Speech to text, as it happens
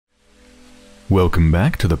Welcome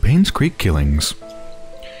back to the Painscreek Killings.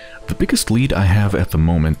 The biggest lead I have at the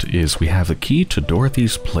moment is we have the key to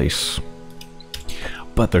Dorothy's place.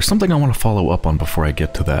 But there's something I want to follow up on before I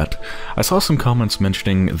get to that. I saw some comments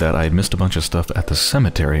mentioning that I missed a bunch of stuff at the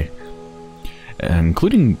cemetery.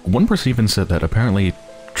 Including one person even said that apparently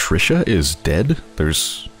Trisha is dead.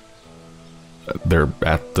 They're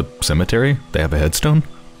at the cemetery. They have a headstone.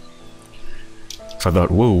 So I thought,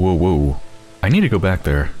 whoa. I need to go back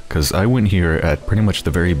there, because I went here at pretty much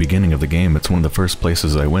the very beginning of the game. It's one of the first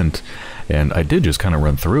places I went, and I did just kind of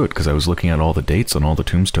run through it, because I was looking at all the dates on all the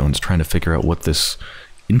tombstones, trying to figure out what this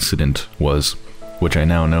incident was, which I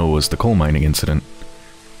now know was the coal mining incident.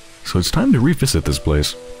 So it's time to revisit this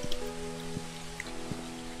place.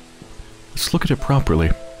 Let's look at it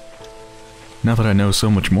properly, now that I know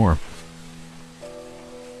so much more.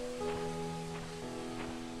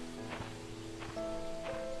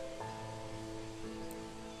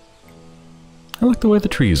 I like the way the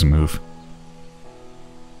trees move.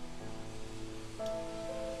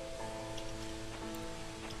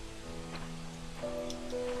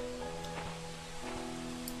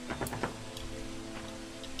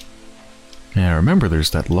 Yeah, remember there's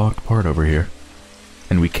that locked part over here.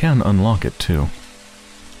 And we can unlock it too.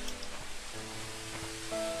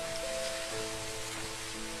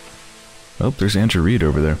 Oh, there's Andrew Reed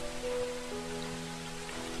over there.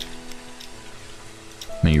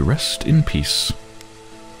 May you rest in peace.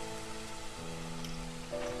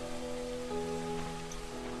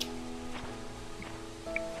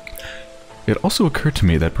 It also occurred to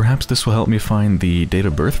me that perhaps this will help me find the date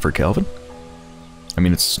of birth for Calvin. I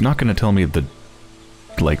mean, it's not going to tell me the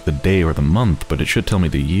day or the month, but it should tell me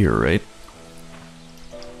the year, right?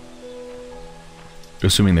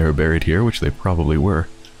 Assuming they were buried here, which they probably were.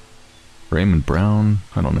 Raymond Brown,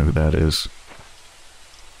 I don't know who that is.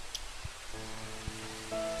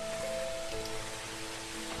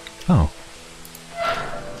 Oh.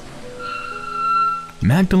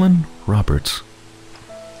 Magdalene Roberts.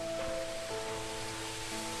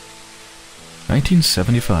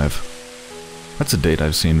 1975. That's a date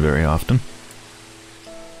I've seen very often.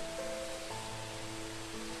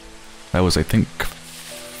 That was, I think,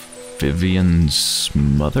 Vivian's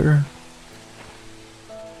mother?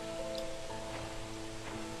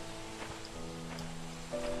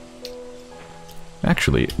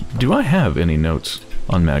 Actually, do I have any notes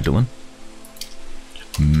on Magdalene?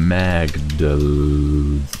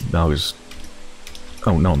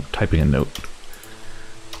 Oh no, I'm typing a note.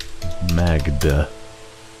 Magda.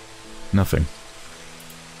 Nothing.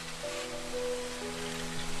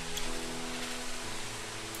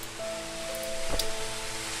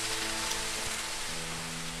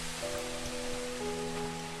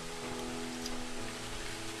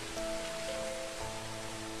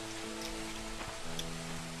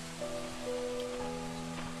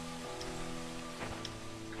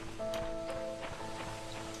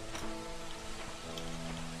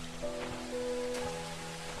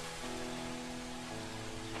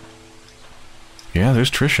 Yeah,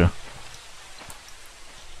 there's Trisha.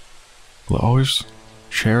 Will always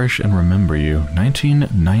cherish and remember you.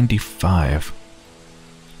 1995.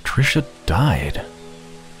 Trisha died.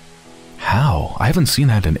 How? I haven't seen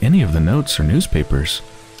that in any of the notes or newspapers.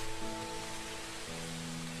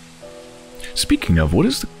 Speaking of, what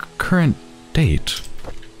is the current date?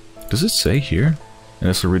 Does it say here? In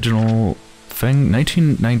this original thing?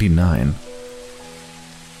 1999.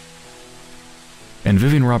 And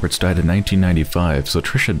Vivian Roberts died in 1995, so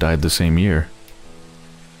Trisha died the same year.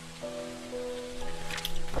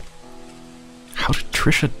 How did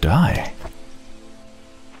Trisha die?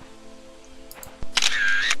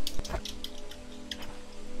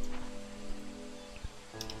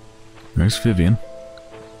 There's Vivian.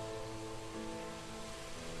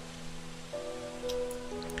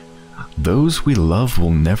 Those we love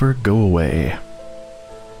will never go away.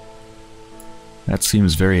 That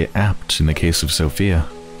seems very apt in the case of Sophia.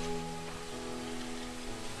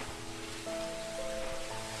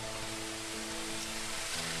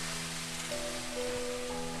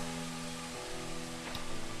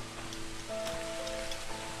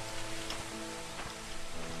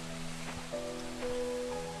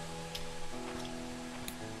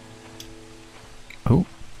 Oh.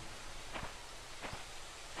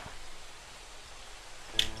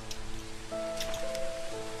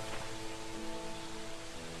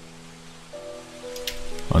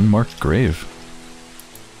 Unmarked grave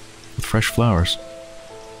with fresh flowers.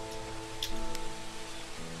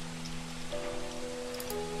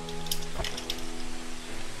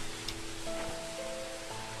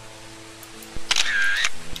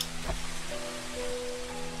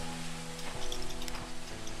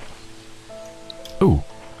 Oh,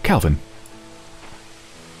 Calvin.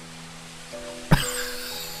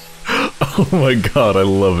 Oh my god, I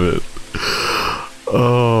love it.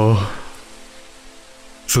 Oh.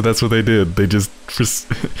 So that's what they did. They just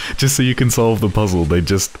so you can solve the puzzle, they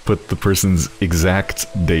just put the person's exact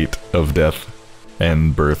date of death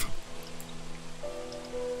and birth.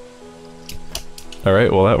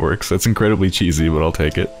 Alright, well that works. That's incredibly cheesy, but I'll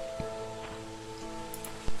take it.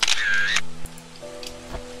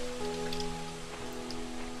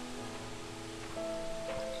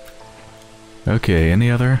 Okay, any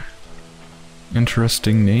other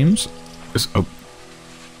interesting names? Oh,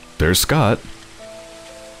 there's Scott.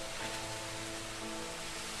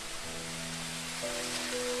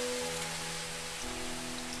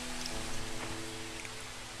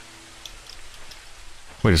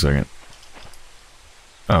 Wait a second.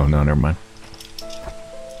 Oh, no, never mind.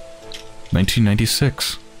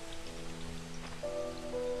 1996.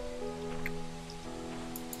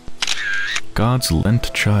 God's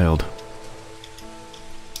Lent Child.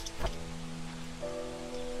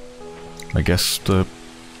 I guess the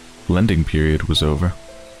lending period was over.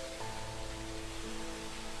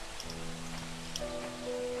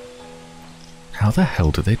 How the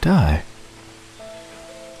hell did they die?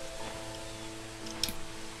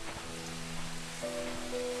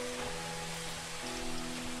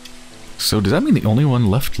 So does that mean the only one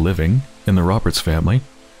left living in the Roberts family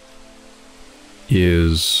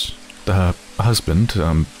is the husband?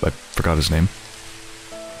 I forgot his name.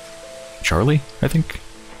 Charlie, I think?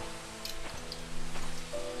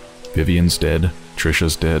 Vivian's dead.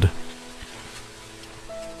 Trisha's dead.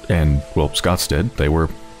 And, well, Scott's dead. They were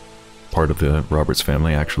part of the Roberts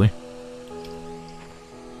family, actually.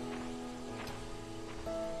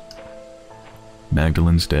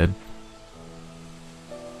 Magdalene's dead.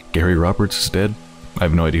 Gary Roberts is dead. I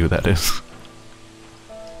have no idea who that is.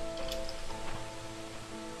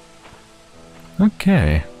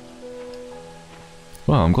 Okay.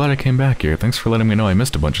 Well, I'm glad I came back here. Thanks for letting me know I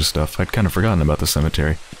missed a bunch of stuff. I'd kind of forgotten about the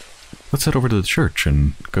cemetery. Let's head over to the church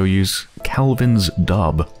and go use Calvin's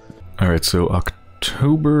daub. Alright, so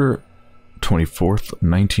October 24th,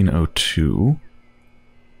 1902.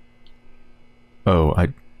 Oh,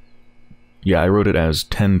 yeah, I wrote it as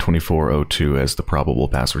 10/24/02 as the probable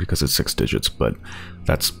password because it's 6 digits, but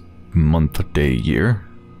that's month, day, year.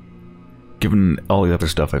 Given all the other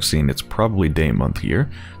stuff I've seen, it's probably day, month, year.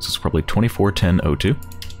 So it's probably 24/10/02.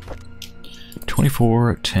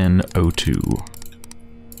 24/10/02.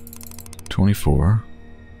 24.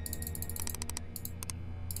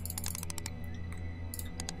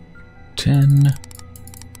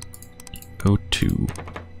 10/02.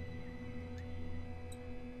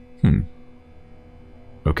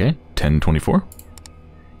 Okay, 10/24.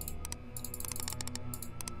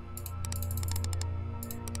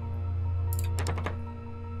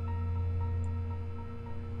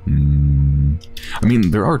 I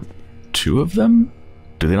mean, there are 2 of them?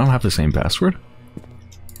 Do they not have the same password?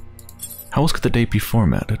 How else could the date be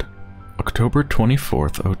formatted? October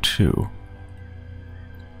 24th, 02.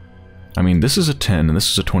 I mean, this is a 10 and this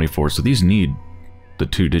is a 24, so these need the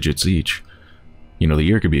 2 digits each. You know, the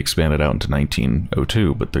year could be expanded out into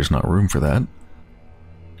 1902, but there's not room for that.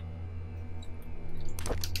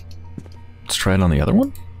 Let's try it on the other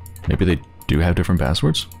one? Maybe they do have different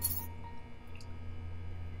passwords?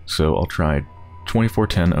 So I'll try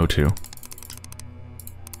 24/10/02.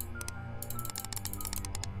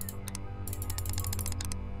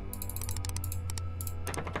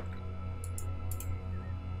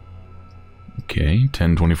 Okay,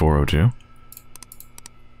 10/24/02.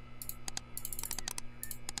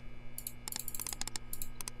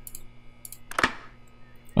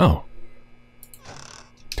 Oh.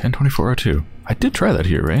 10/24/02. I did try that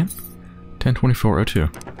here, right? 10/24/02.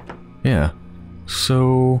 Yeah.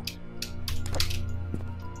 So...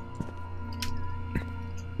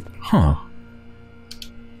 Huh.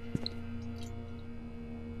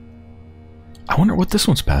 I wonder what this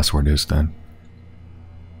one's password is, then.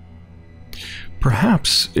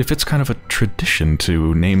 Perhaps, if it's kind of a tradition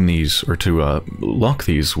to name these, or to lock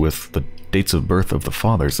these with the dates of birth of the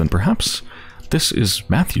fathers, then perhaps this is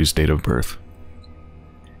Matthew's date of birth.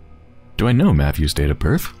 Do I know Matthew's date of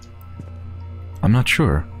birth? I'm not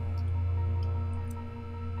sure.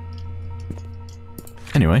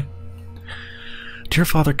 Anyway. Dear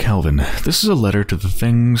Father Calvin, this is a letter to the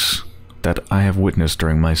things that I have witnessed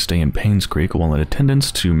during my stay in Painscreek while in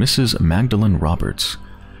attendance to Mrs. Magdalene Roberts.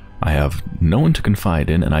 I have no one to confide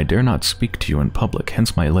in, and I dare not speak to you in public,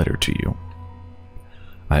 hence my letter to you.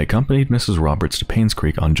 I accompanied Mrs. Roberts to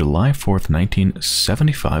Painscreek on July 4th,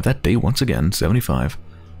 1975, that day once again, 75,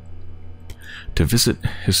 to visit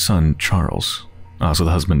his son, Charles. Ah, so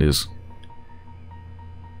the husband is...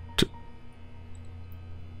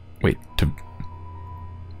 Wait,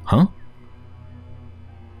 Huh?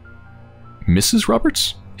 Mrs.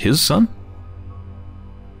 Roberts? His son?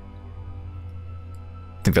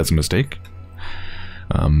 I think that's a mistake.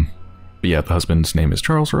 But yeah, the husband's name is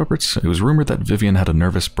Charles Roberts. It was rumored that Vivian had a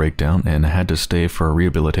nervous breakdown and had to stay for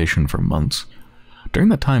rehabilitation for months. During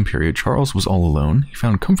that time period, Charles was all alone. He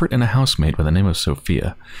found comfort in a housemate by the name of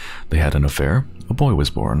Sophia. They had an affair. A boy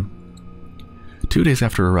was born. 2 days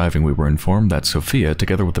after arriving, we were informed that Sophia,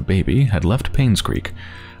 together with the baby, had left Painscreek.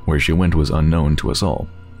 Where she went was unknown to us all.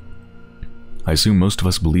 I assume most of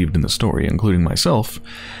us believed in the story, including myself.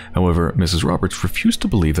 However, Mrs. Roberts refused to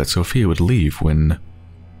believe that Sophia would leave when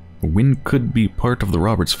could be part of the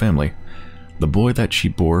Roberts family. The boy that she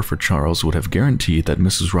bore for Charles would have guaranteed that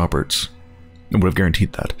Mrs. Roberts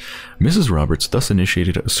thus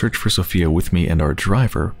initiated a search for Sophia with me and our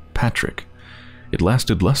driver, Patrick. It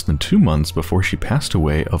lasted less than 2 months before she passed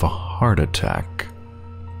away of a heart attack.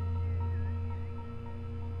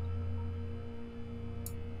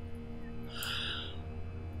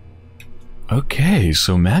 Okay,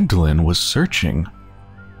 so Magdalene was searching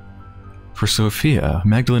for Sophia.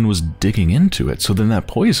 Magdalene was digging into it. So then that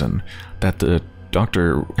poison that the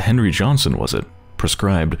Dr. Henry Johnson, was it,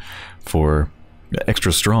 prescribed for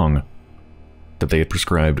extra strong, that they had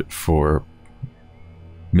prescribed for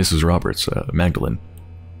Mrs. Roberts, Magdalene.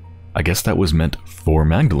 I guess that was meant for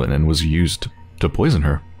Magdalene and was used to poison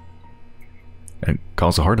her and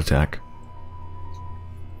cause a heart attack.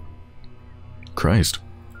 Christ.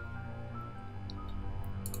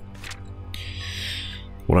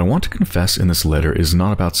 What I want to confess in this letter is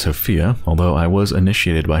not about Sophia, although I was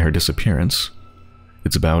initiated by her disappearance.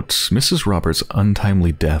 It's about Mrs. Roberts'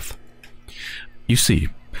 untimely death. You see,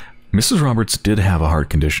 Mrs. Roberts did have a heart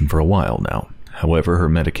condition for a while now. However, her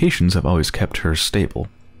medications have always kept her stable.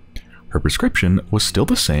 Her prescription was still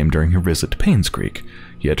the same during her visit to Painscreek,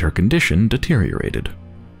 yet her condition deteriorated.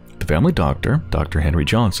 The family doctor, Dr. Henry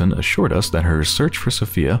Johnson, assured us that her search for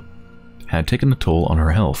Sophia had taken a toll on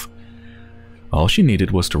her health. All she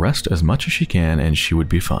needed was to rest as much as she can and she would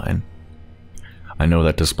be fine. I know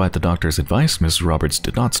that despite the doctor's advice, Mrs. Roberts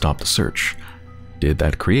did not stop the search. Did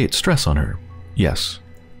that create stress on her? Yes.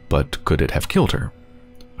 But could it have killed her?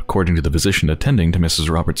 According to the physician attending to Mrs.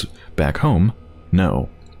 Roberts back home, no.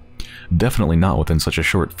 Definitely not within such a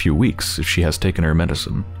short few weeks if she has taken her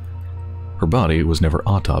medicine. Her body was never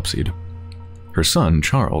autopsied. Her son,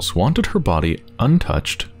 Charles, wanted her body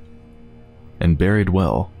untouched and buried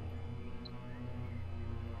well.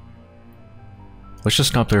 Let's just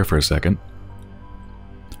stop there for a second.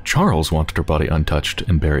 Charles wanted her body untouched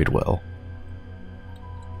and buried well.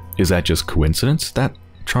 Is that just coincidence that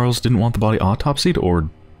Charles didn't want the body autopsied,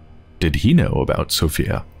 or did he know about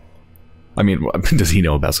Sophia? I mean, does he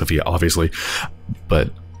know about Sophia, obviously,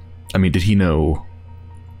 but, I mean, did he know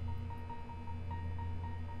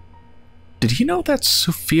that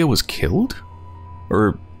Sophia was killed?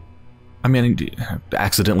 Or, I mean,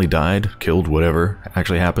 accidentally died, killed, whatever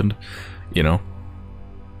actually happened, you know?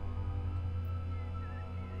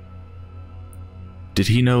 Did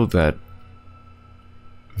he know that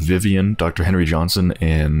Vivian, Dr. Henry Johnson,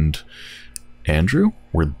 and Andrew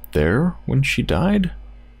were there when she died?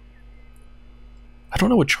 I don't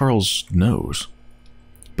know what Charles knows,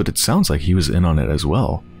 but it sounds like he was in on it as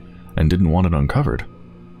well, and didn't want it uncovered.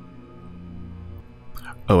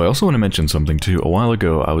 Oh, I also want to mention something too. A while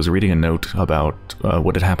ago, I was reading a note about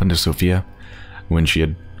what had happened to Sophia when she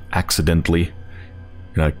had accidentally,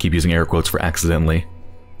 I keep using air quotes for accidentally,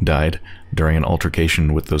 died during an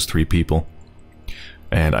altercation with those 3 people.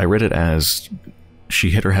 And I read it as she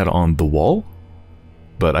hit her head on the wall,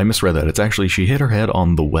 but I misread that. It's actually she hit her head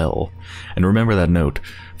on the well. And remember that note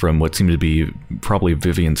from what seemed to be probably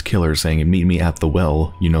Vivian's killer saying, "Meet me at the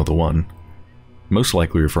well, you know the one." Most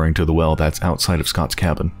likely referring to the well that's outside of Scott's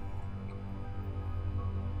cabin.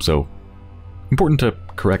 So, important to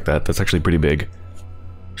correct that. That's actually pretty big.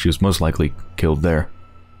 She was most likely killed there.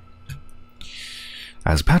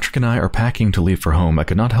 As Patrick and I are packing to leave for home, I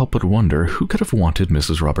could not help but wonder who could have wanted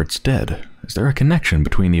Mrs. Roberts dead. Is there a connection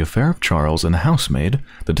between the affair of Charles and the housemaid,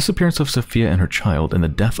 the disappearance of Sophia and her child, and the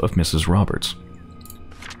death of Mrs. Roberts?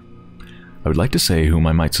 I would like to say whom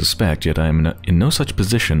I might suspect, yet I am in no such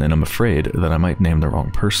position and am afraid that I might name the wrong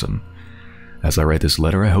person. As I write this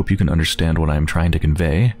letter, I hope you can understand what I am trying to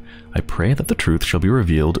convey. I pray that the truth shall be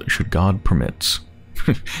revealed should God permits.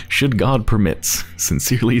 Should God permits.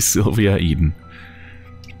 Sincerely, Sylvia Eden.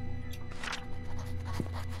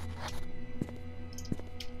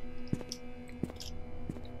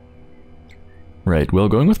 Right, well,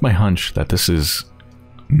 going with my hunch that this is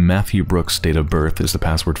Matthew Brooks' date of birth is the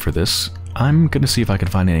password for this. I'm gonna see if I can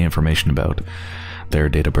find any information about their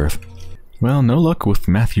date of birth. Well, no luck with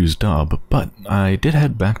Matthew's job, but I did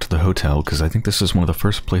head back to the hotel because I think this is one of the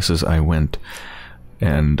first places I went.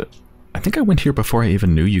 And I think I went here before I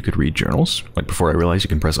even knew you could read journals. Like before I realized you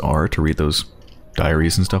can press R to read those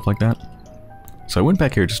diaries and stuff like that. So I went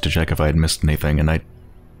back here just to check if I had missed anything, and I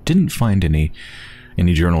didn't find any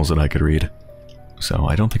journals that I could read. So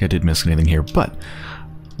I don't think I did miss anything here, but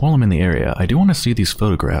while I'm in the area, I do want to see these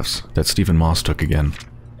photographs that Stephen Moss took again.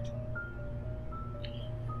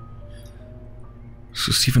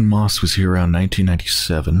 So Stephen Moss was here around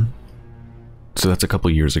 1997. So that's a couple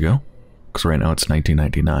years ago, because right now it's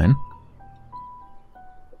 1999.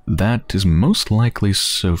 That is most likely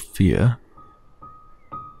Sophia.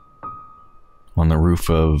 On the roof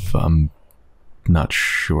of, not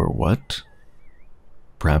sure what.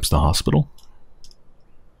 Perhaps the hospital?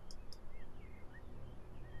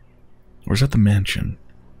 Or is that the mansion?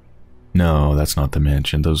 No, that's not the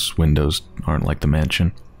mansion. Those windows aren't like the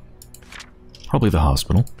mansion. Probably the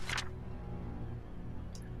hospital.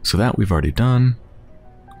 So that we've already done.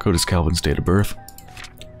 Code is Calvin's date of birth.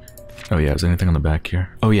 Oh yeah, is there anything on the back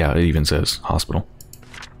here? Oh yeah, it even says hospital.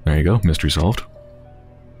 There you go, mystery solved.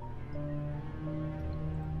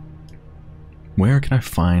 Where can I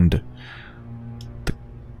find the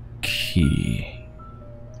key?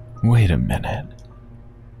 Wait a minute.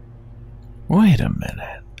 Wait a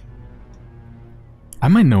minute. I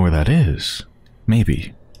might know where that is.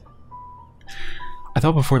 Maybe. I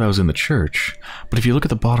thought before that was in the church, but if you look at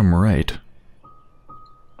the bottom right...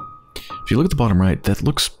 If you look at the bottom right, that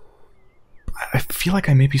looks... I feel like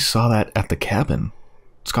I maybe saw that at the cabin.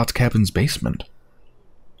 Scott's cabin's basement.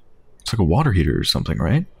 It's like a water heater or something,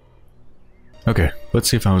 right? Okay, let's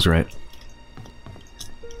see if I was right.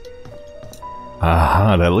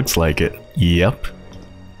 Aha, that looks like it. Yep.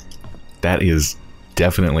 That is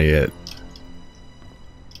definitely it.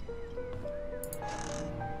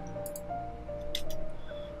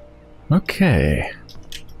 Okay.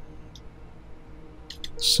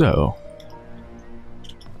 So.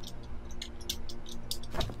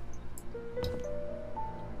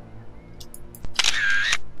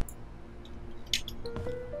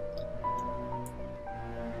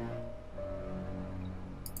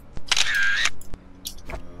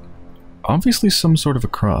 Obviously some sort of a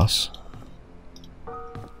cross.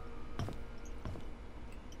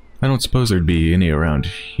 I don't suppose there'd be any around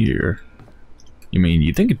here. You mean,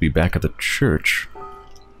 you'd think it'd be back at the church.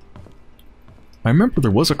 I remember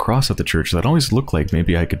there was a cross at the church that always looked like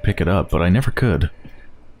maybe I could pick it up, but I never could.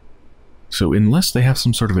 So unless they have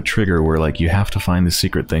some sort of a trigger where, like, you have to find the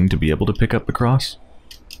secret thing to be able to pick up the cross.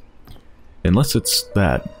 Unless it's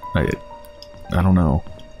that, I don't know.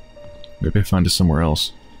 Maybe I find it somewhere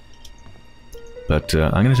else. But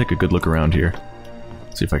I'm gonna take a good look around here.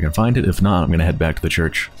 See if I can find it. If not, I'm going to head back to the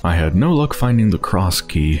church. I had no luck finding the cross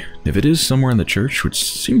key. If it is somewhere in the church, which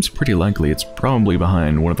seems pretty likely, it's probably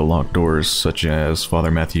behind one of the locked doors, such as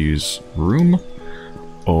Father Matthew's room,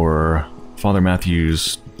 or Father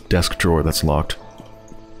Matthew's desk drawer that's locked.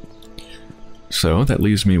 So that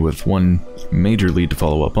leaves me with one major lead to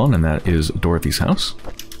follow up on, and that is Dorothy's house,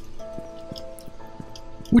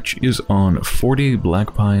 which is on 40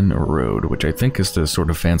 Blackpine Road, which I think is the sort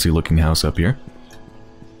of fancy looking house up here.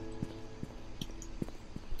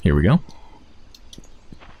 Here we go.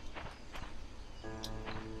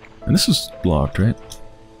 And this is locked, right?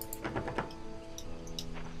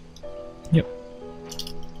 Yep.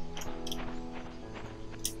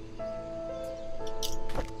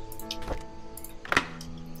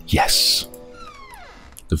 Yes!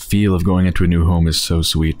 The feel of going into a new home is so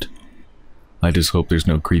sweet. I just hope there's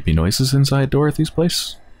no creepy noises inside Dorothy's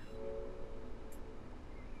place.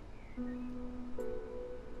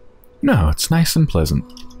 No, it's nice and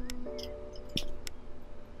pleasant.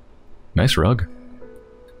 Nice rug.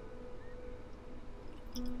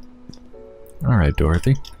 Alright,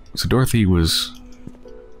 Dorothy. So Dorothy was,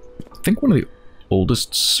 I think, one of the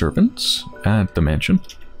oldest servants at the mansion.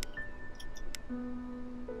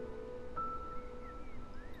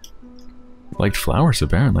 Liked flowers,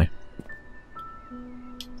 apparently.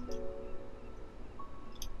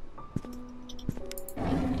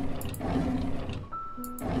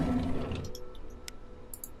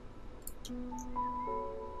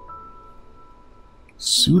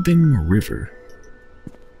 Soothing River.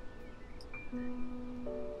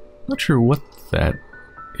 Not sure what that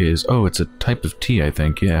is. Oh, it's a type of tea, I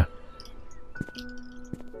think, yeah.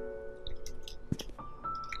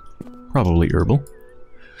 Probably herbal.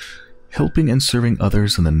 Helping and serving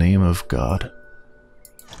others in the name of God.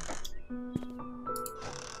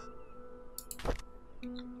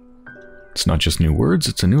 It's not just new words,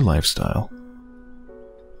 it's a new lifestyle.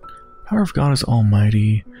 Power of God is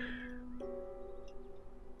almighty.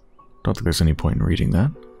 Don't think there's any point in reading that.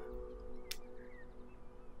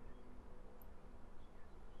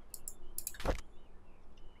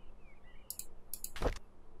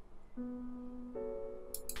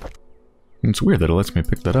 It's weird that it lets me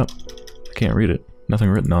pick that up. I can't read it. Nothing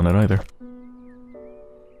written on it either.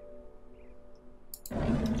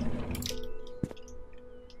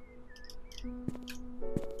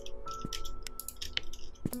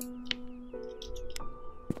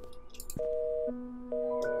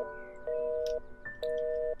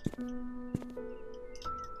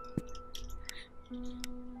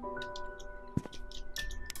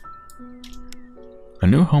 A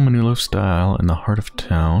new home, a new lifestyle in the heart of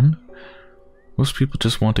town. Most people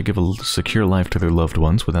just want to give a secure life to their loved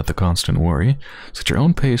ones without the constant worry. Set your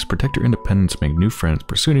own pace, protect your independence, make new friends,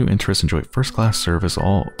 pursue new interests, enjoy first-class service,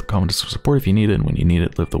 all the confidence of support if you need it, and when you need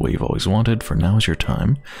it, live the way you've always wanted, for now is your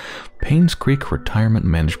time. Painscreek Retirement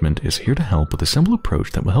Management is here to help with a simple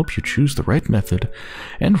approach that will help you choose the right method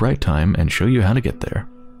and right time and show you how to get there.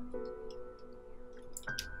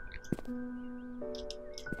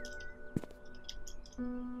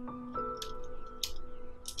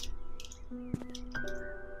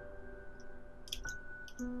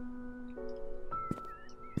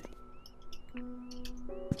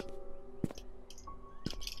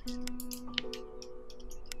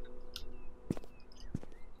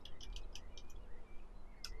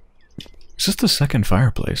 Is this the second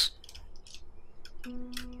fireplace?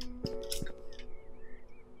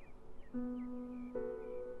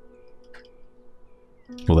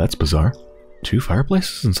 Well, that's bizarre. 2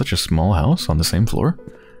 fireplaces in such a small house on the same floor?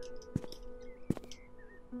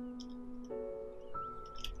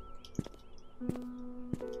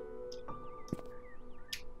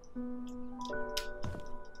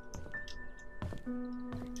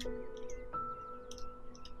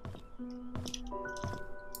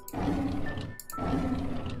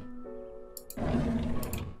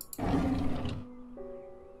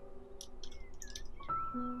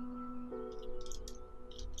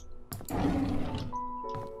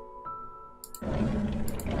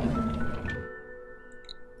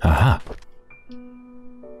 Aha!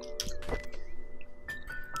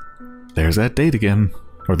 There's that date again.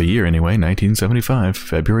 Or the year anyway, 1975,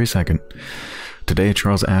 February 2nd. Today,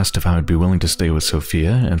 Charles asked if I would be willing to stay with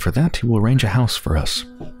Sophia, and for that he will arrange a house for us.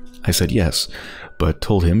 I said yes, but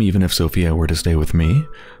told him even if Sophia were to stay with me,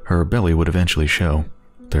 her belly would eventually show.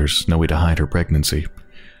 There's no way to hide her pregnancy.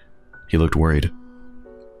 He looked worried.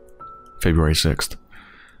 February 6th.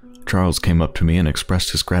 Charles came up to me and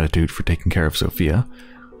expressed his gratitude for taking care of Sophia.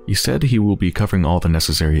 He said he will be covering all the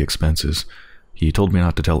necessary expenses. He told me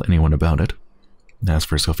not to tell anyone about it. As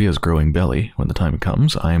for Sophia's growing belly, when the time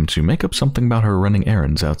comes, I am to make up something about her running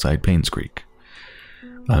errands outside Painscreek.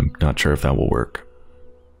 I'm not sure if that will work.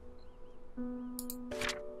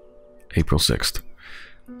 April 6th.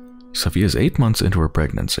 Sophia's 8 months into her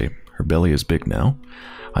pregnancy. Her belly is big now.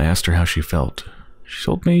 I asked her how she felt. She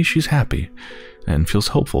told me she's happy and feels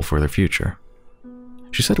hopeful for their future.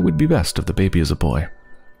 She said it would be best if the baby is a boy.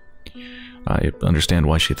 I understand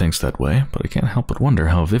why she thinks that way, but I can't help but wonder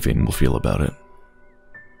how Vivian will feel about it.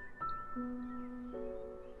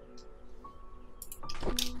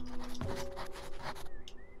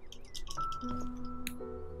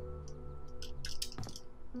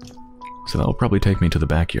 So that will probably take me to the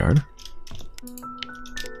backyard.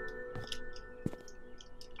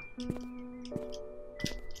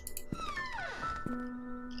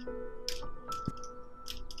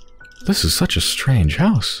 This is such a strange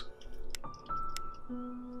house.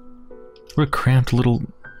 What a cramped little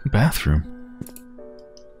bathroom.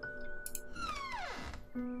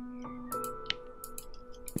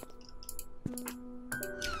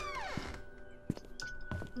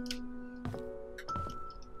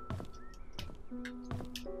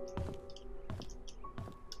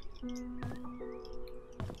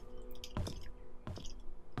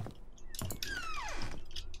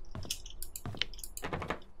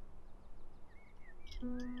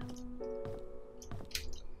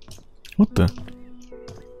 What the?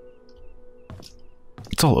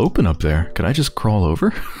 It's all open up there. Could I just crawl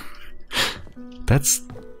over? That's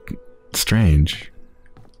strange.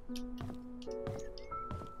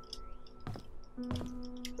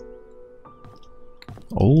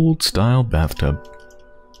 Old style bathtub.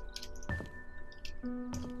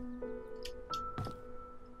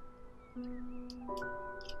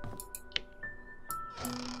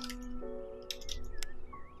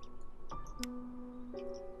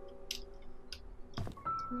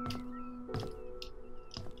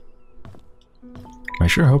 My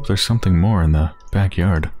sure hope there's something more in the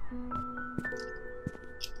backyard.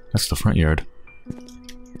 That's the front yard.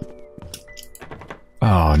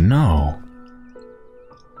 Oh no!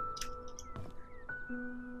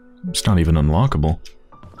 It's not even unlockable.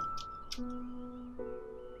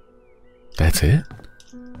 That's it?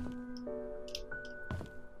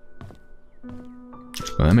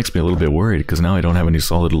 Well, that makes me a little bit worried, because now I don't have any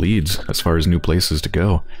solid leads as far as new places to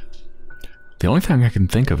go. The only thing I can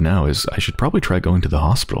think of now is I should probably try going to the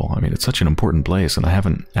hospital. I mean, it's such an important place, and I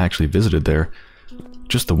haven't actually visited there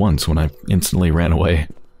just the once when I instantly ran away.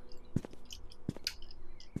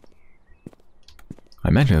 I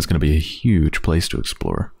imagine it's going to be a huge place to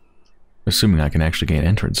explore, assuming I can actually gain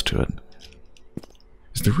entrance to it.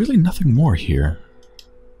 Is there really nothing more here?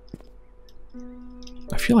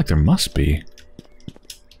 I feel like there must be.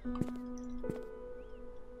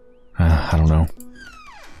 I don't know.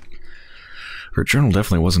 Her journal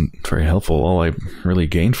definitely wasn't very helpful. All I really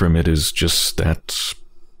gained from it is just that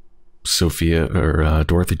Sophia, or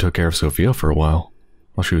Dorothy took care of Sophia for a while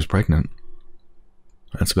she was pregnant.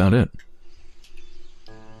 That's about it.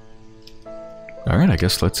 Alright, I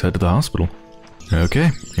guess let's head to the hospital.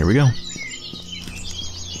 Okay, here we go.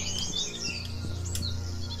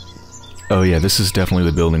 Oh yeah, this is definitely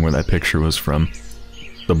the building where that picture was from.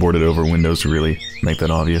 The boarded over windows really make that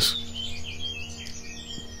obvious.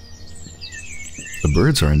 The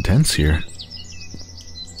birds are intense here.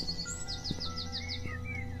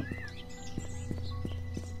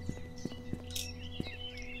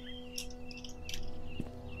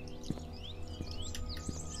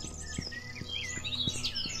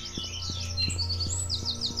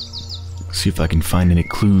 See if I can find any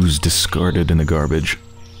clues discarded in the garbage.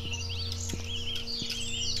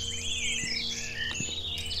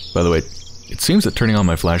 By the way, it seems that turning on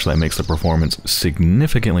my flashlight makes the performance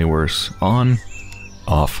significantly worse. On,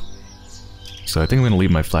 off. So I think I'm going to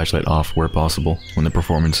leave my flashlight off where possible when the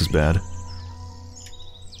performance is bad.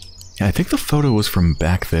 Yeah, I think the photo was from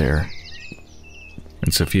back there.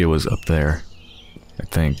 And Sophia was up there, I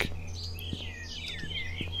think.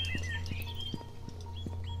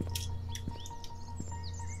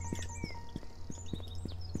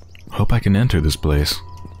 Hope I can enter this place.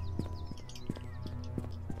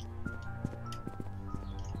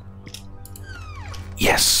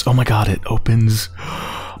 Yes! Oh my god, it opens!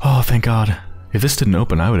 Oh, thank god. If this didn't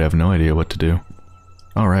open, I would have no idea what to do.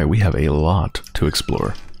 Alright, we have a lot to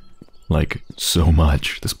explore. Like, so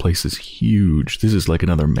much. This place is huge. This is like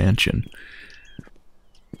another mansion.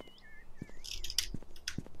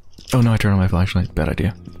 Oh no, I turned on my flashlight. Bad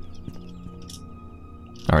idea.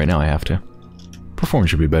 Alright, now I have to.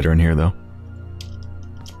 Performance should be better in here, though.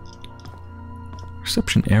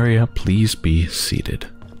 Reception area, please be seated.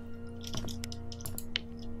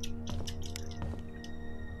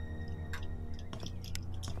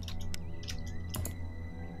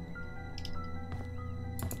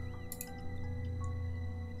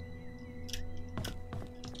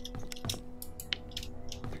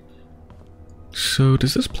 So,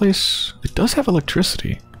 does this place... It does have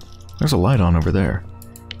electricity. There's a light on over there.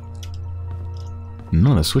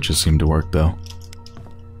 None of the switches seem to work, though.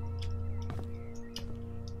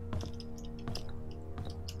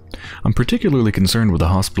 I'm particularly concerned with the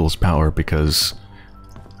hospital's power because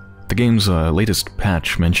the game's latest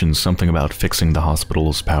patch mentions something about fixing the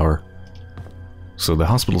hospital's power. So the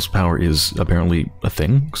hospital's power is apparently a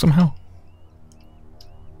thing, somehow?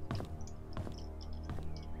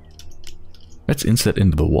 That's inset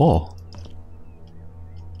into the wall.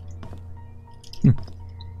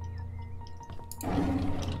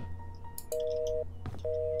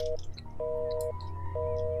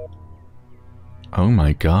 Oh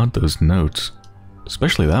my god, those notes.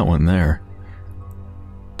 Especially that one there.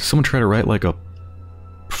 Did someone try to write like a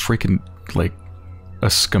freaking, like, a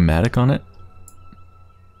schematic on it?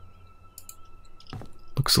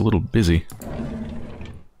 Looks a little busy.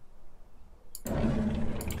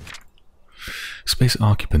 Space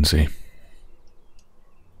occupancy.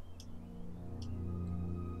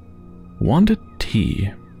 Wanda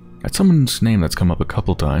T. That's someone's name that's come up a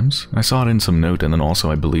couple times. I saw it in some note, and then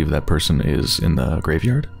also I believe that person is in the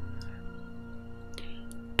graveyard.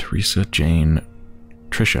 Teresa, Jane,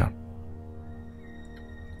 Trisha.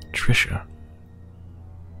 Trisha.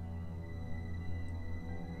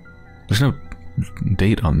 There's no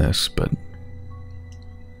date on this, but...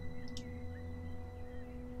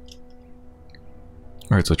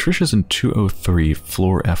 Alright, so Trisha's in 203,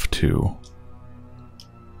 floor F2.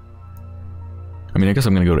 I mean, I guess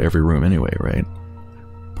I'm gonna go to every room anyway, right?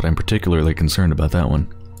 But I'm particularly concerned about that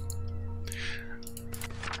one.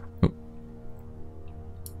 Oh.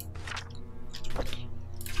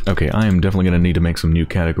 Okay, I am definitely going to need to make some new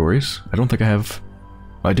categories. I don't think I have...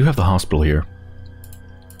 I do have the hospital here.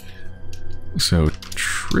 So,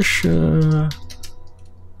 Trisha...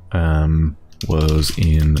 was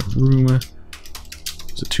in room...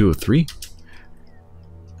 Is it 203?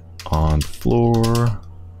 On floor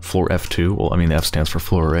F2. Well, I mean, the F stands for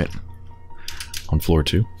floor, right? On floor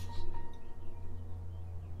 2.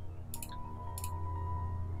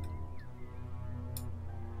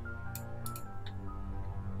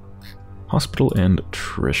 Hospital and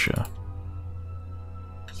Trisha.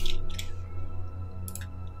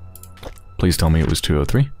 Please tell me it was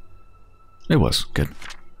 203. It was. Good.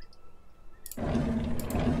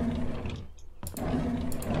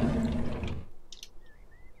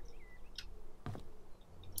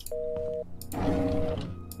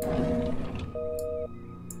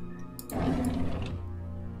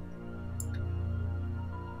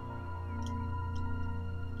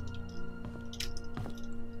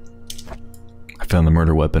 Found the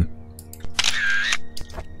murder weapon.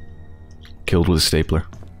 Killed with a stapler.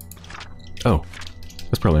 Oh,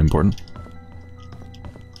 that's probably important.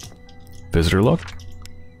 Visitor log?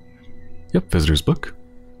 Yep, visitor's book.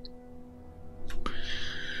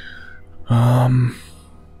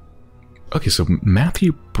 Okay, so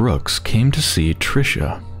Matthew Brooks came to see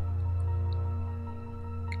Trisha.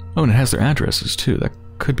 Oh, and it has their addresses too. That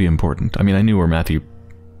could be important. I mean, I knew where Matthew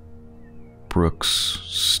Brooks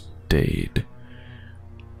stayed.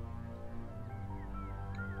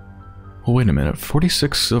 Well, wait a minute.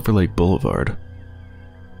 46 Silver Lake Boulevard.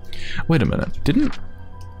 Wait a minute. Didn't...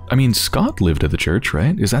 I mean, Scott lived at the church,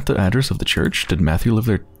 right? Is that the address of the church? Did Matthew live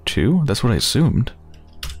there too? That's what I assumed.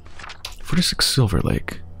 46 Silver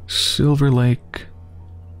Lake. Silver Lake...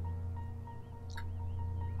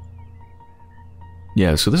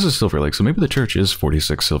 Yeah, so this is Silver Lake, so maybe the church is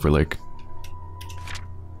 46 Silver Lake.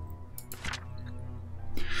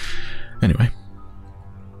 Anyway.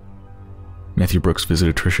 Matthew Brooks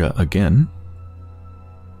visited Trisha again.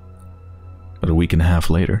 About a week and a half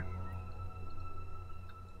later.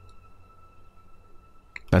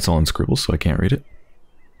 That's all in scribbles, so I can't read it.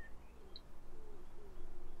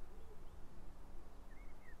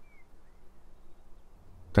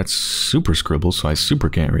 That's super scribbles, so I super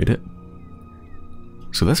can't read it.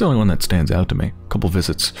 So that's the only one that stands out to me. A couple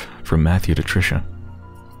visits from Matthew to Trisha.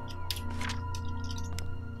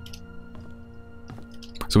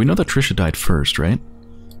 So we know that Trisha died first, right?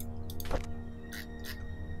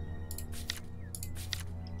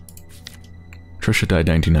 Trisha died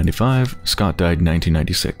 1995, Scott died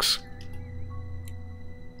 1996.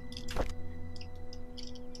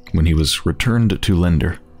 When he was returned to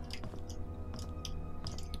Lender.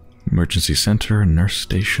 Emergency center, nurse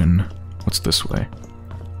station. What's this way?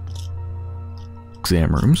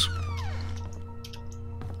 Exam rooms.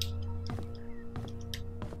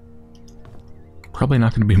 Probably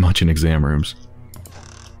not going to be much in exam rooms.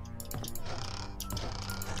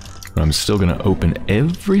 But I'm still going to open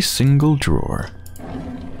every single drawer.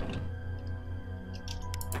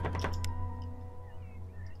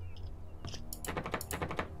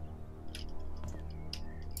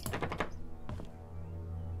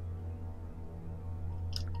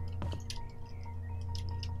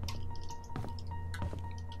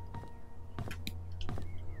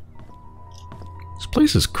 This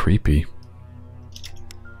place is creepy.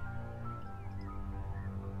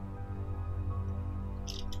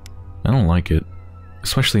 I don't like it,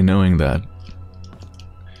 especially knowing that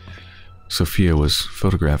Sophia was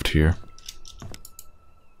photographed here.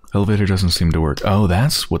 Elevator doesn't seem to work. Oh,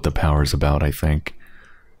 that's what the power's about, I think.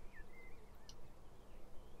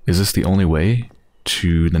 Is this the only way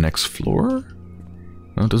to the next floor?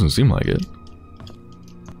 Well, it doesn't seem like it.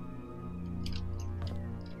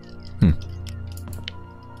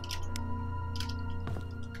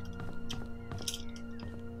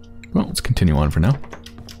 Well, let's continue on for now.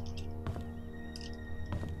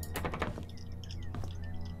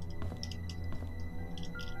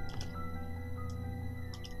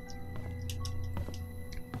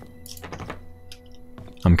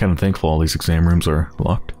 I'm kind of thankful all these exam rooms are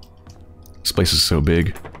locked. This place is so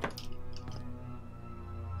big.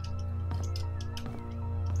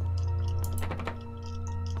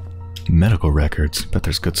 Medical records. Bet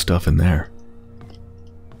there's good stuff in there.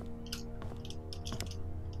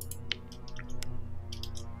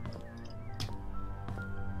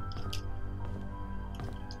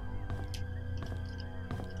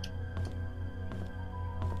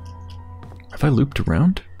 Have I looped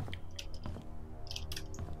around?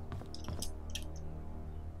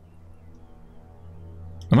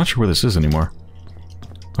 I'm not sure where this is anymore.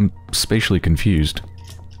 I'm spatially confused.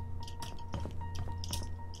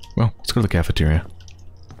 Well, let's go to the cafeteria.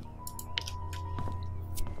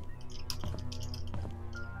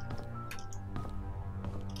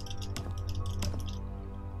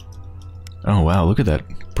 Oh wow, look at that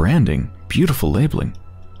branding. Beautiful labeling.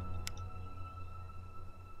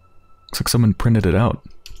 Looks like someone printed it out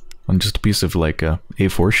on just a piece of like a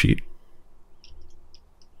A4 sheet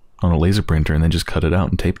on a laser printer and then just cut it out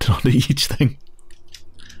and taped it onto each thing.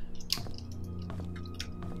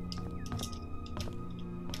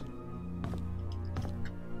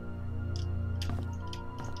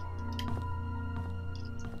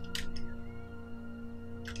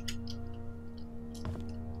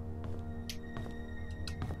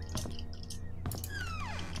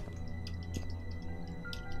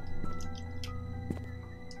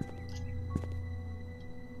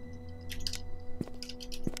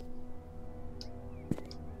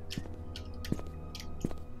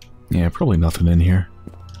 Yeah, probably nothing in here.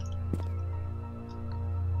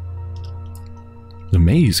 The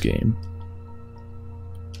maze game.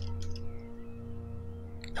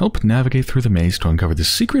 Help navigate through the maze to uncover the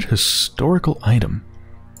secret historical item.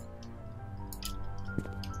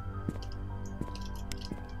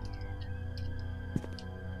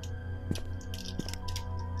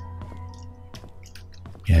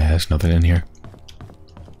 Yeah, there's nothing in here.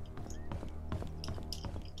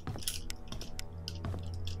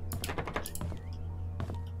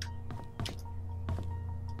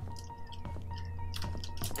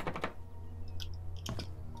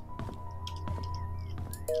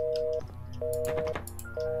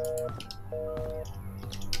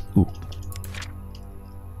 Ooh.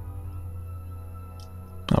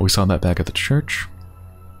 Oh, we saw that back at the church.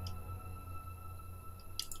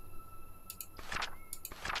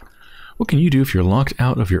 What can you do if you're locked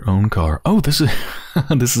out of your own car? Oh, this is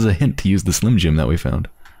this is a hint to use the Slim Jim that we found.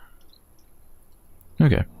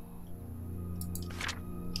 Okay.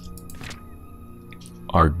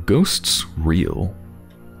 Are ghosts real?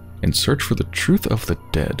 In Search for the Truth of the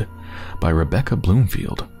Dead by Rebecca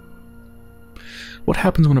Bloomfield. What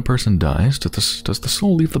happens when a person dies? Does the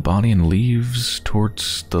soul leave the body and leaves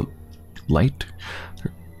towards the light?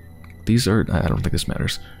 These are... I don't think this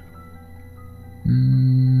matters.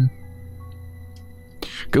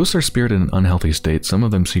 Ghosts are spirit in an unhealthy state. Some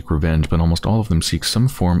of them seek revenge, but almost all of them seek some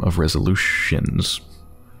form of resolutions.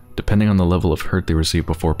 Depending on the level of hurt they receive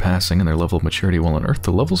before passing and their level of maturity while on Earth,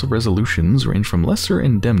 the levels of resolutions range from lesser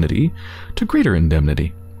indemnity to greater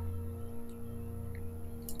indemnity.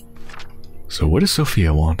 So what does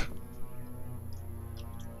Sophia want?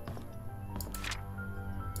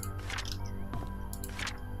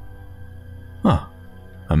 Huh.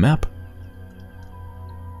 A map.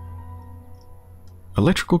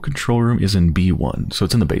 Electrical control room is in B1, so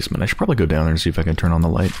it's in the basement. I should probably go down there and see if I can turn on the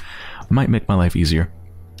light. Might make my life easier.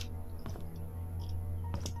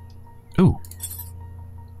 Ooh.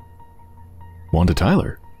 Wanda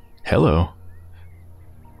Tyler. Hello.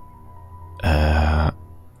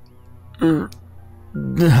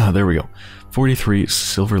 There we go. 43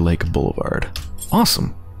 Silver Lake Boulevard.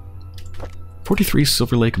 Awesome. 43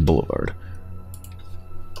 Silver Lake Boulevard.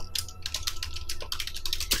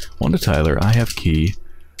 Wanda Tyler, I have key.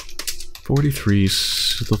 43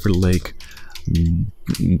 Silver Lake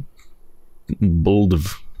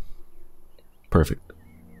Boulevard. Perfect.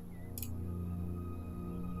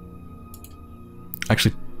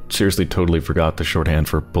 Actually, seriously, totally forgot the shorthand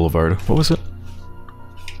for Boulevard. What was it?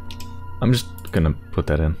 I'm just gonna put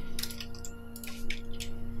that in.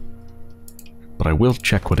 But I will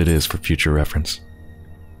check what it is for future reference.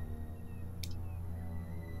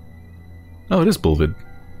 Oh, it is Boulevard.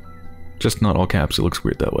 Just not all caps, it looks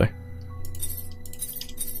weird that way.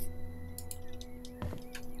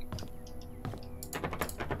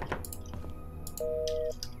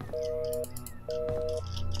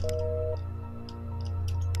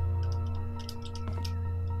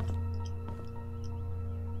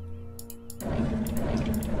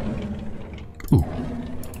 Ooh.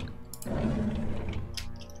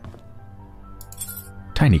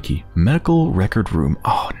 Tiny key. Medical record room.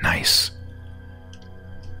 Oh, nice.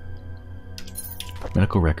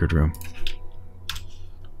 Medical record room.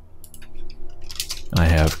 I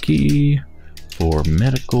have key for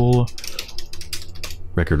medical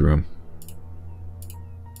record room.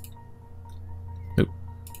 Nope.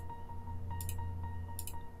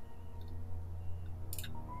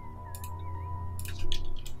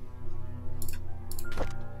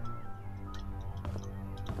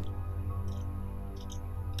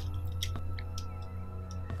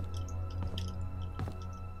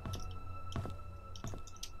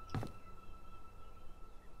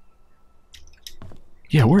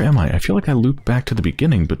 Yeah, where am I? I feel like I looped back to the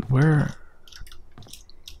beginning, but where's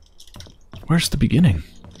the beginning?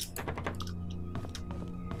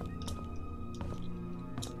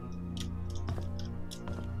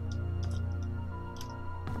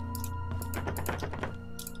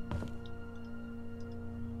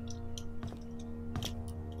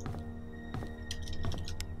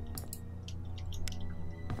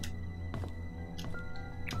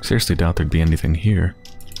 Seriously doubt there'd be anything here.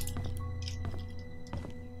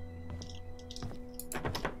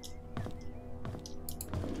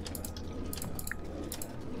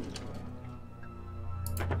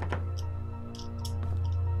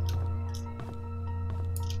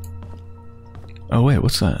 Oh wait,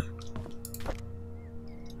 what's that?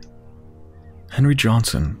 Henry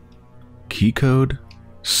Johnson. Key code?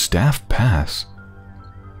 Staff pass.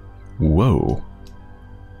 Whoa.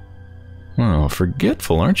 Oh,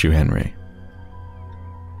 forgetful, aren't you, Henry?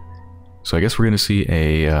 So I guess we're gonna see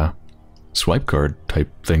a swipe card type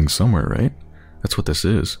thing somewhere, right? That's what this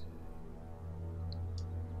is.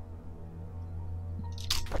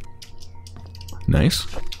 Nice.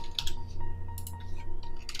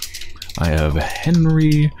 I have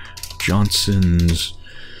Henry Johnson's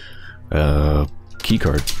key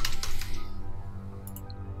card.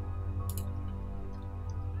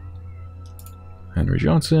 Henry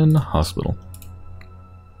Johnson Hospital.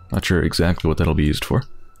 Not sure exactly what that'll be used for.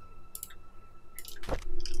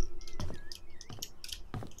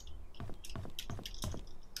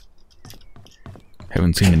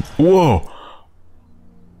 Haven't seen it. Whoa!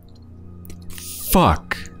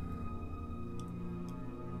 Fuck!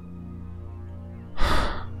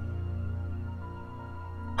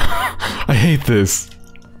 I hate this.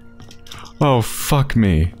 Oh, fuck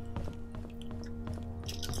me.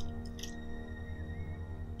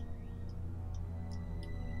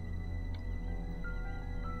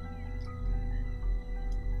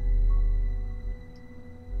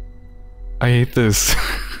 I hate this.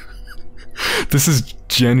 This is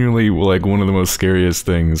genuinely like one of the most scariest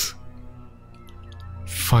things.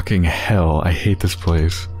 Fucking hell, I hate this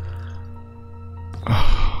place.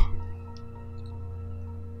 Ugh.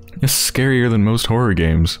 It's scarier than most horror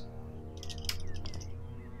games.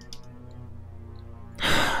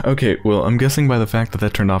 Okay, well, I'm guessing by the fact that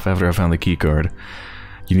that turned off after I found the keycard,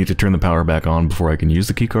 you need to turn the power back on before I can use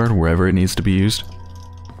the keycard wherever it needs to be used.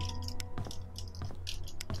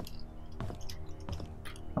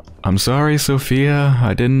 I'm sorry, Sophia.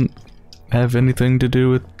 I didn't have anything to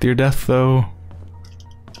do with your death, though.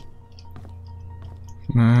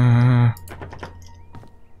 Oh.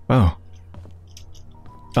 Oh,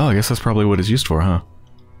 I guess that's probably what it's used for, huh?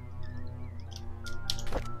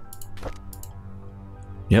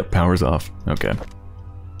 Yep, power's off. Okay.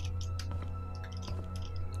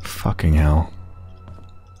 Fucking hell.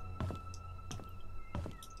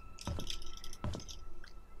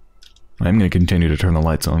 I'm going to continue to turn the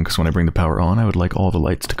lights on, because when I bring the power on, I would like all the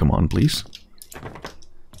lights to come on, please.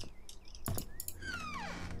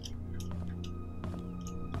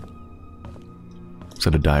 Is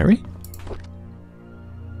that a diary?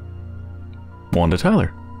 Wanda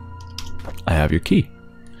Tyler. I have your key.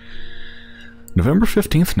 November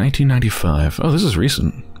 15th, 1995. Oh, this is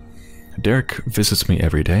recent. Derek visits me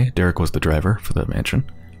every day. Derek was the driver for the mansion.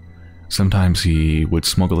 Sometimes he would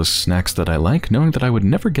smuggle us snacks that I like, knowing that I would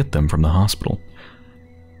never get them from the hospital.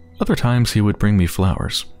 Other times he would bring me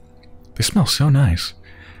flowers. They smell so nice.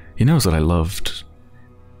 He knows that I loved...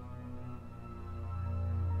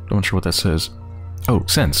 Not sure what that says. Oh,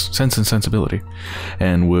 sense and sensibility.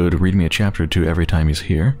 And would read me a chapter or two every time he's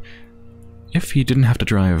here. If he didn't have to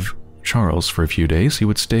drive Charles for a few days, he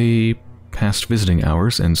would stay past visiting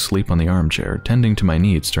hours and sleep on the armchair, tending to my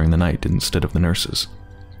needs during the night instead of the nurses.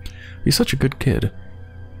 He's such a good kid.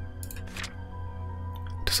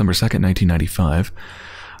 December 2nd, 1995.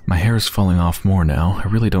 My hair is falling off more now. I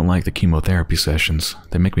really don't like the chemotherapy sessions.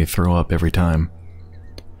 They make me throw up every time.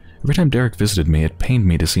 Every time Derek visited me, it pained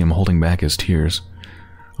me to see him holding back his tears.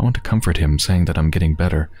 I want to comfort him, saying that I'm getting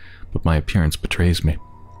better, but my appearance betrays me.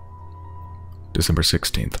 December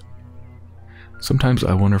 16th. Sometimes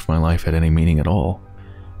I wonder if my life had any meaning at all.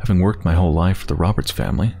 Having worked my whole life for the Roberts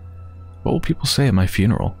family, what will people say at my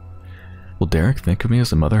funeral? Will Derek think of me as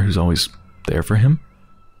the mother who's always there for him?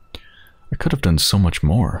 I could have done so much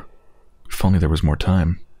more, if only there was more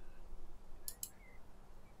time.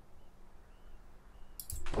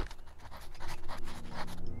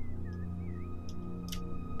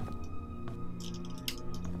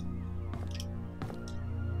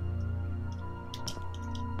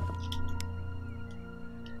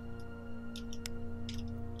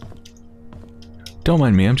 Don't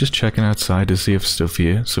mind me, I'm just checking outside to see if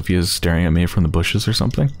Sophia's staring at me from the bushes or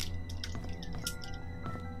something.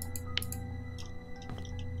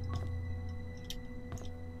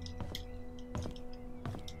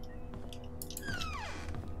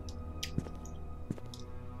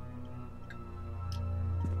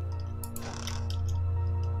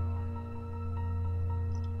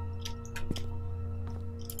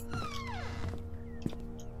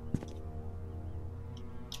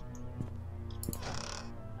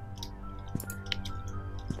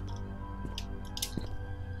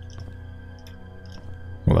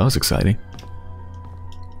 that was exciting.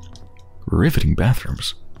 Riveting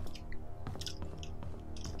bathrooms.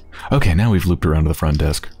 Okay, now we've looped around to the front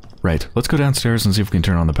desk. Right, let's go downstairs and see if we can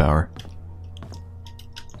turn on the power.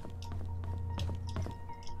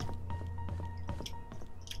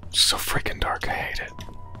 So freaking dark, I hate it.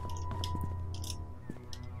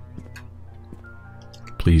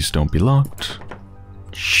 Please don't be locked.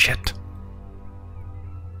 Shit.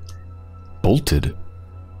 Bolted.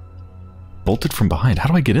 Bolted from behind. How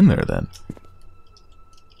do I get in there then?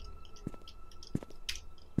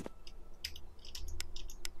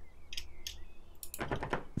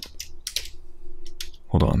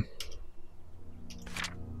 Hold on.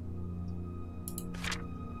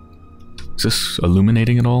 Is this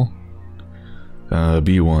illuminating at all?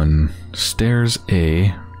 B1. Stairs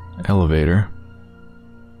A. Elevator.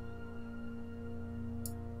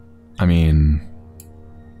 I mean...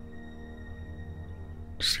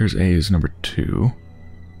 Stairs A is number 2.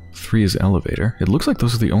 3 is elevator. It looks like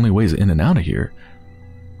those are the only ways in and out of here.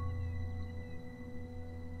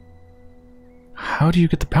 How do you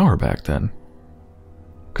get the power back then?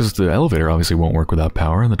 Because the elevator obviously won't work without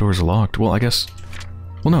power and the doors are locked. Well, I guess...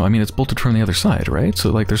 Well, no, I mean, it's bolted from the other side, right?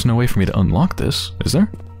 So, like, there's no way for me to unlock this, is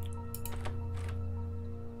there?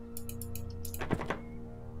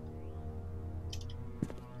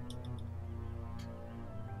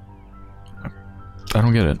 I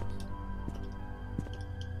don't get it.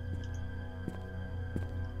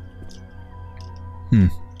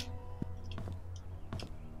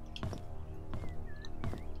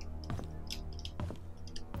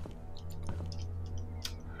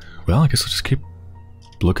 Well, I guess I'll just keep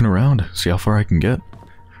looking around, see how far I can get.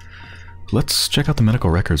 Let's check out the medical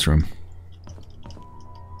records room.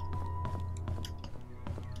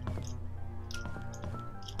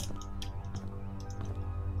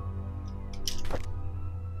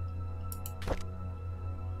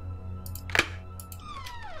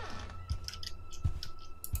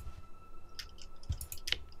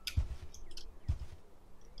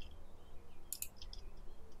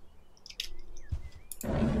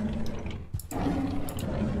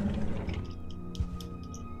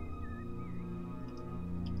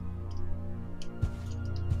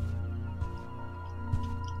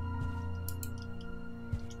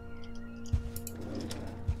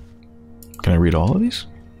 Can I read all of these?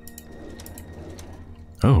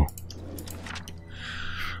 Oh.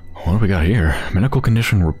 What do we got here? Medical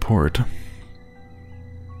condition report.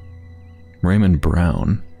 Raymond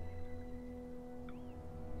Brown.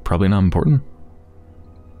 Probably not important.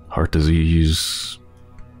 Heart disease.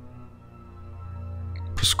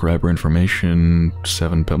 Prescriber information.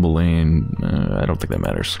 7 Pebble Lane. I don't think that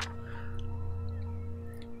matters.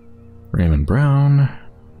 Raymond Brown.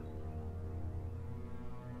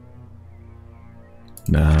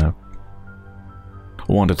 Nah.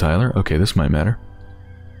 Wanda Tyler. Okay, this might matter.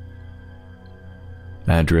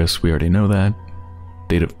 Address, we already know that.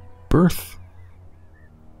 Date of birth.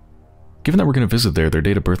 Given that we're going to visit there, their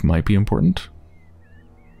date of birth might be important.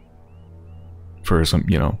 For some,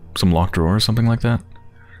 you know, some locked drawer or something like that.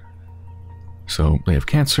 So, they have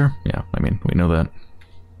cancer. Yeah, I mean, we know that.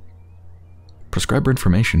 Prescriber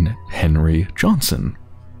information, Henry Johnson.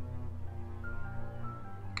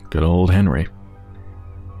 Good old Henry.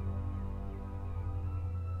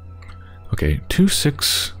 Okay,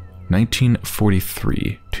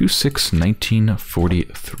 2/6/1943.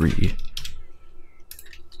 2/6/1943.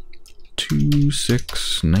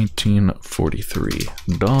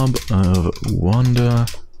 2/6/1943. Daub of Wanda...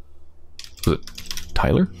 Was it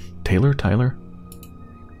Tyler? Tyler?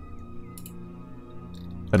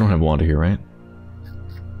 I don't have Wanda here, right?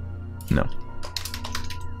 No.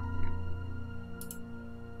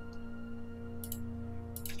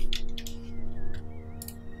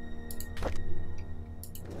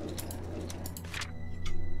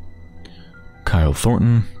 Kyle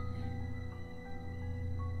Thornton.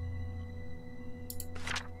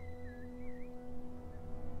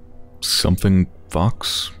 Something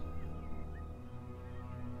Fox.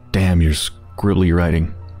 Damn, you're scribbly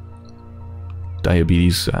writing.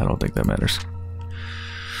 Diabetes, I don't think that matters.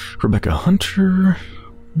 Rebecca Hunter.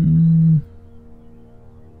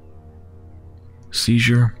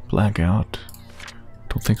 Seizure, blackout.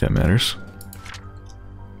 Don't think that matters.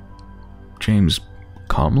 James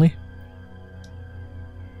Comley.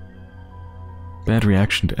 Bad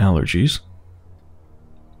reaction to allergies.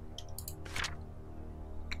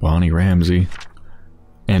 Bonnie Ramsey.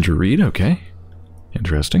 Andrew Reed, okay.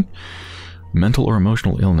 Interesting. Mental or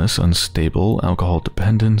emotional illness, unstable, alcohol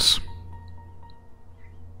dependence.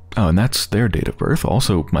 Oh, and that's their date of birth.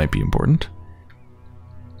 Also might be important.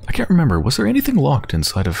 I can't remember. Was there anything locked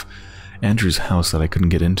inside of Andrew's house that I couldn't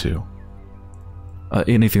get into.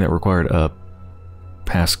 Anything that required a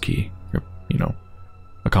pass key, or, you know,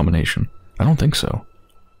 a combination. I don't think so.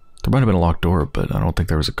 There might have been a locked door, but I don't think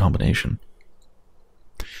there was a combination.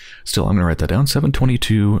 Still, I'm going to write that down.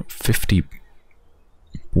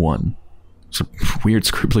 72251. Some weird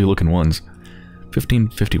scribbly looking ones.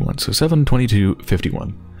 1551. So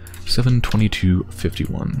 72251.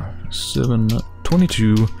 72251.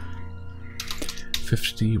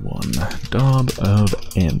 72251. Daub of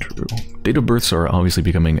Andrew. Date of births are obviously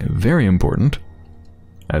becoming very important,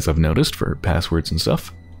 as I've noticed, for passwords and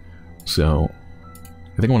stuff. So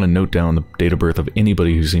I think I want to note down the date of birth of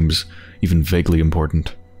anybody who seems even vaguely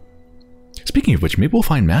important. Speaking of which, maybe we'll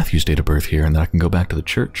find Matthew's date of birth here and then I can go back to the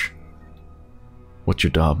church. What's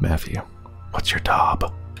your daub, Matthew? What's your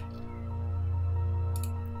daub?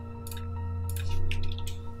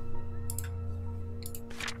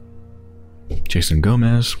 Jason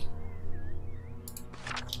Gomez.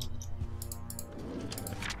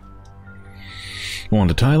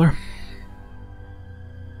 Wanda Tyler.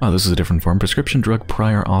 Oh, this is a different form. Prescription drug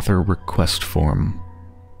prior author request form.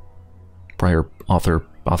 Prior author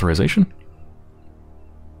authorization?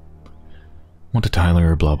 Wanda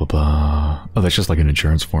Tyler, blah blah blah. Oh, that's just like an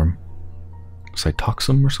insurance form.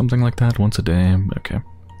 Cytoxum or something like that, once a day. Okay.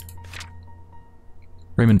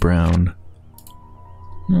 Raymond Brown.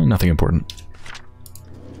 Nothing important.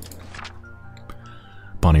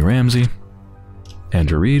 Bonnie Ramsey.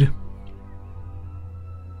 Andrew Reed.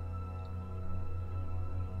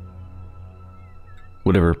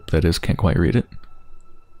 Whatever that is, can't quite read it.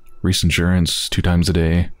 Reese Insurance, 2 times a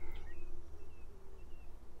day.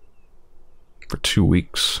 For 2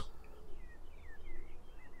 weeks.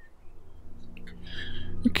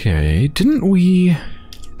 Okay, didn't we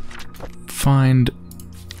find...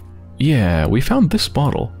 Yeah, we found this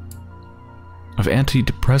bottle of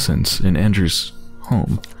antidepressants in Andrew's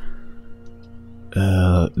home.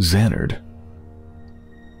 Xanard.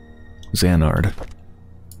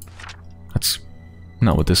 That's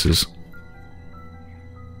not what this is.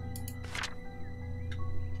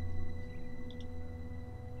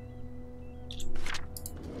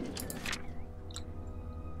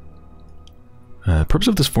 The purpose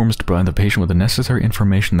of this form is to provide the patient with the necessary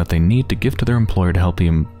information that they need to give to their employer to help the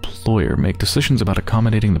employer make decisions about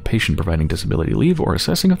accommodating the patient, providing disability leave, or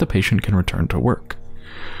assessing if the patient can return to work.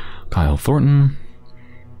 Kyle Thornton.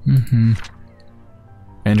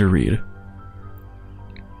 Andrew Reed.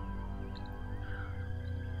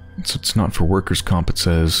 So it's not for workers' comp, it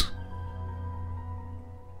says.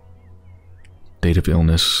 Date of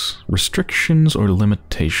illness, restrictions or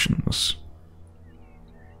limitations.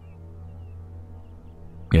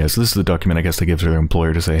 Yeah, so this is the document I guess they give to their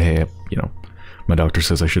employer to say, hey, you know, my doctor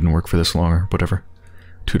says I shouldn't work for this long or whatever.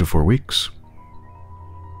 2 to 4 weeks.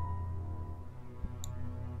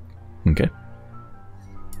 Okay.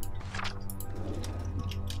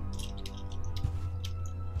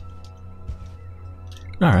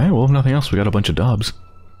 Alright, well, if nothing else, we got a bunch of daubs.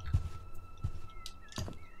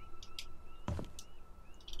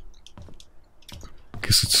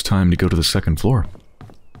 Guess it's time to go to the 2nd floor.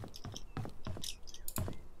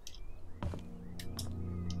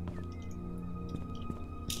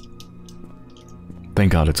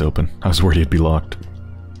 Thank God it's open. I was worried it'd be locked.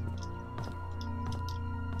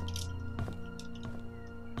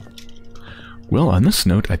 Well, on this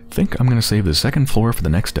note, I think I'm going to save the 2nd floor for the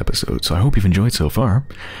next episode, so I hope you've enjoyed so far.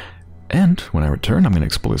 And when I return, I'm going to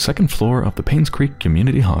explore the 2nd floor of the Painscreek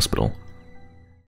Community Hospital.